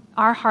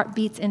our heart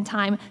beats in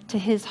time to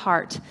his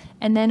heart.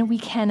 And then we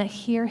can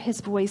hear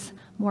his voice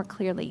more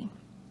clearly.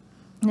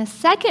 And the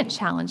second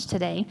challenge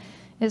today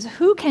is,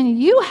 who can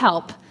you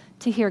help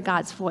to hear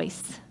God's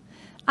voice?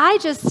 I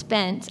just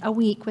spent a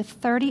week with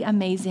 30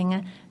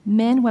 amazing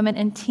men, women,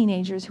 and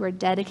teenagers who are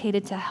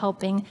dedicated to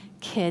helping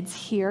kids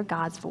hear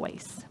God's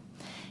voice.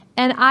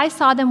 And I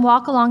saw them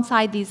walk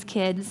alongside these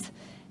kids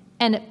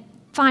and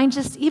find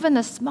just even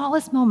the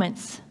smallest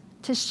moments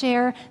to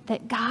share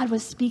that God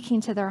was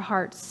speaking to their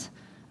hearts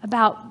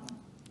about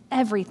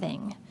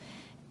everything.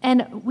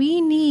 And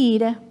we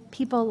need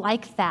people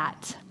like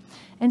that.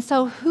 And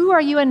so who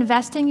are you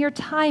investing your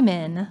time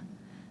in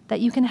that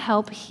you can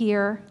help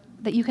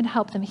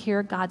them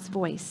hear God's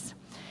voice?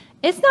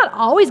 It's not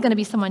always going to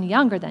be someone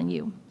younger than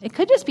you. It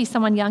could just be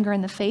someone younger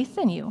in the faith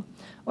than you.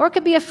 Or it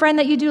could be a friend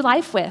that you do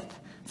life with,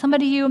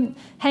 somebody you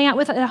hang out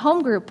with at a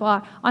home group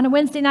on a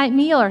Wednesday night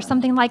meal or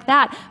something like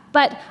that.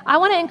 But I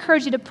want to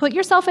encourage you to put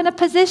yourself in a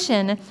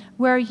position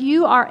where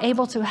you are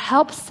able to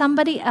help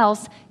somebody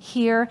else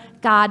hear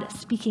God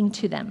speaking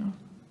to them.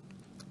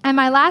 And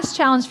my last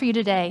challenge for you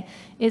today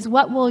is,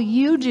 what will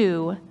you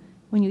do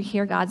when you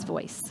hear God's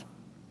voice?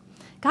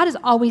 God is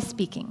always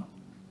speaking.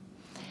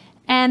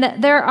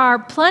 And there are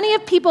plenty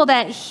of people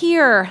that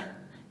hear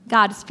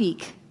God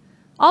speak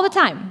all the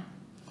time,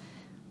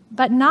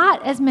 but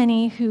not as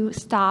many who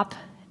stop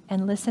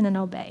and listen and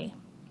obey.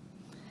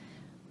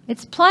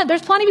 There's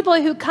plenty of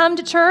people who come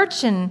to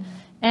church and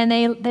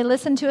they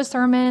listen to a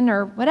sermon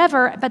or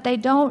whatever, but they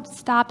don't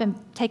stop and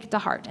take it to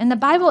heart. And the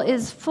Bible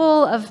is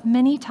full of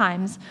many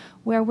times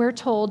where we're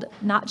told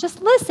not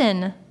just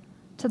listen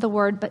to the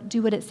word, but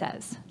do what it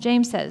says.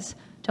 James says,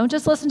 don't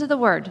just listen to the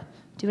word,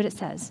 do what it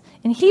says.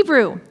 In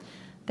Hebrew,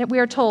 that we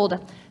are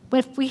told,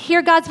 if we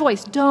hear God's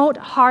voice, don't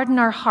harden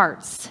our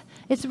hearts.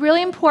 It's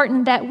really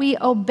important that we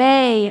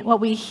obey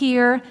what we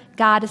hear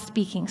God is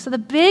speaking. So the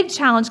big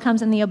challenge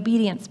comes in the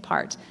obedience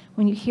part.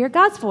 When you hear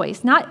God's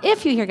voice, not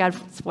if you hear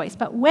God's voice,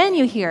 but when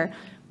you hear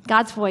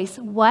God's voice,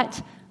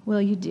 what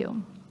will you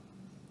do?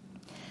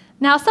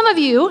 Now, some of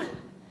you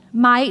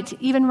might,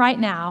 even right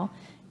now,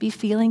 be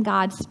feeling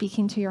God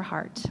speaking to your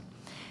heart.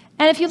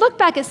 And if you look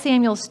back at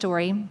Samuel's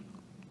story,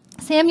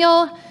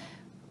 Samuel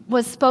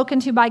was spoken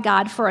to by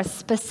God for a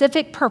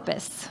specific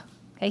purpose.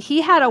 Okay?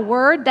 He had a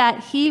word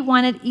that he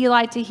wanted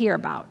Eli to hear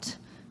about,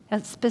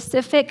 a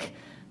specific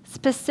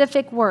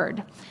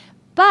word.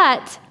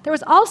 But there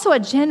was also a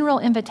general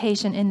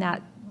invitation in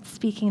that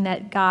speaking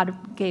that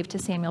God gave to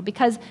Samuel,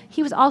 because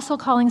he was also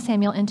calling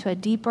Samuel into a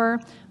deeper,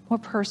 more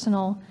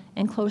personal,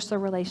 and closer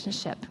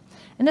relationship.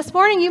 And this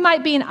morning, you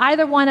might be in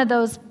either one of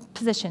those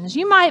positions.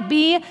 You might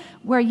be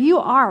where you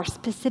are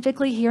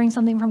specifically hearing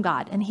something from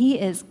God, and he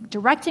is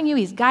directing you,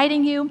 he's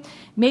guiding you.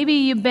 Maybe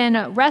you've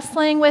been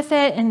wrestling with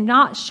it and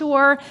not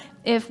sure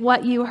if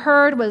what you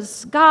heard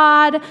was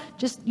God,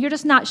 you're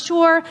just not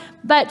sure,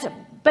 but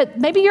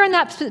maybe you're in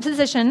that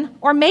position,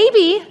 or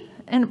maybe,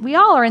 and we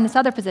all are in this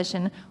other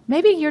position,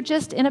 maybe you're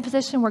just in a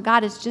position where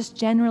God is just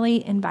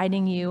generally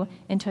inviting you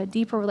into a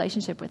deeper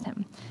relationship with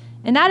him.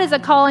 And that is a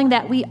calling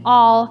that we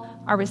all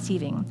are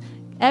receiving.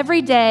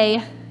 Every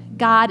day,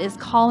 God is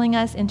calling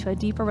us into a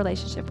deeper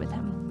relationship with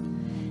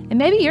him. And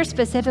maybe you're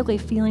specifically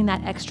feeling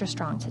that extra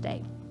strong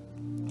today,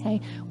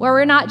 okay? Where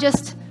we're not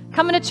just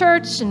coming to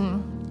church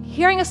and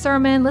hearing a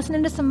sermon,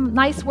 listening to some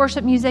nice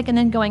worship music, and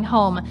then going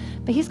home.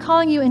 But he's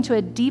calling you into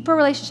a deeper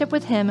relationship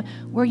with him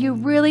where you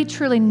really,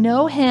 truly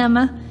know him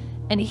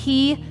and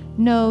he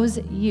knows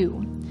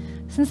you.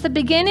 Since the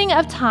beginning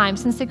of time,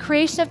 since the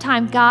creation of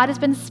time, God has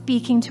been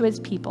speaking to his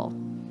people.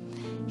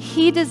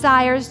 He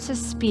desires to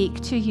speak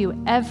to you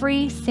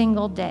every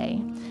single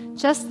day.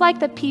 Just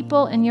like the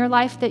people in your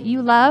life that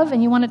you love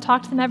and you want to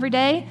talk to them every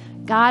day,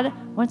 God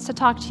wants to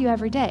talk to you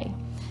every day.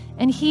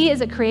 And he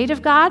is a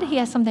creative God. He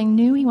has something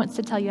new he wants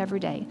to tell you every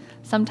day.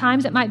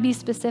 Sometimes it might be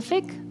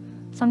specific.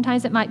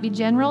 Sometimes it might be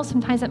general.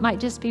 Sometimes it might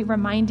just be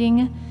reminding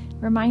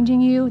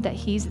you that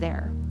he's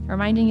there,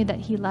 reminding you that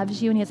he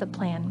loves you and he has a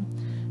plan.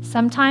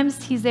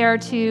 Sometimes he's there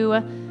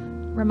to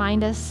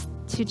remind us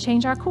to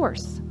change our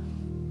course.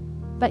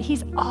 But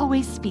he's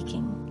always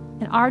speaking.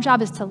 And our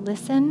job is to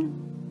listen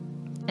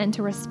and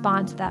to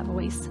respond to that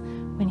voice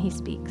when he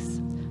speaks.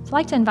 So I'd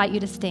like to invite you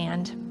to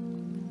stand.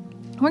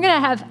 We're going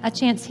to have a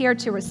chance here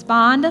to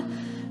respond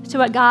to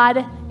what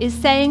God is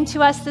saying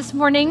to us this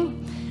morning.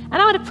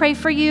 And I want to pray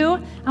for you.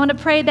 I want to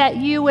pray that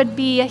you would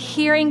be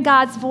hearing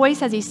God's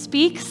voice as he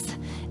speaks,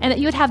 and that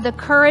you would have the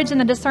courage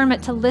and the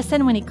discernment to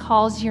listen when he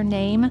calls your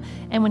name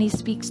and when he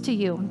speaks to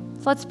you.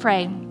 So let's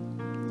pray.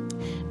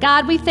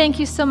 God, we thank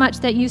you so much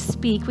that you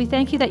speak. We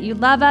thank you that you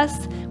love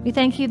us. We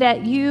thank you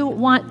that you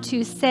want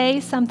to say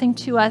something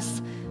to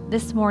us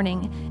this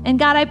morning. And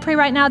God, I pray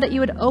right now that you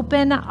would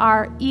open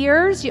our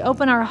ears, you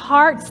open our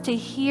hearts to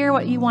hear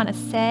what you want to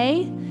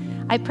say.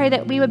 I pray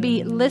that we would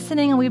be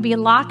listening and we would be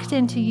locked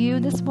into you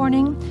this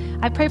morning.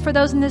 I pray for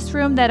those in this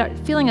room that are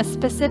feeling a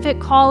specific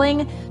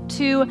calling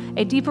to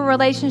a deeper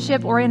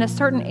relationship, or in a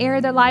certain area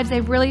of their lives,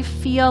 they really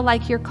feel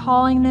like you're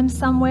calling them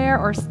somewhere,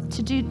 or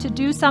to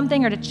do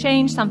something, or to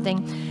change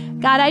something.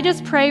 God, I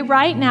just pray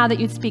right now that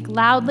you'd speak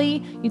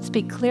loudly, you'd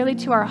speak clearly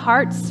to our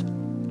hearts,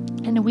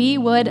 and we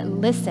would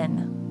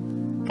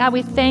listen. God,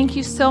 we thank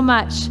you so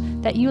much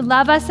that you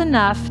love us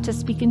enough to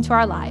speak into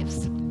our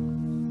lives.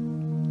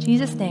 In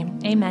Jesus' name,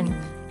 amen.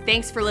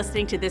 Thanks for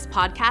listening to this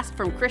podcast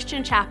from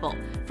Christian Chapel.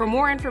 For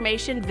more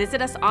information,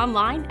 visit us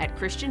online at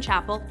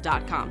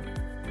christianchapel.com.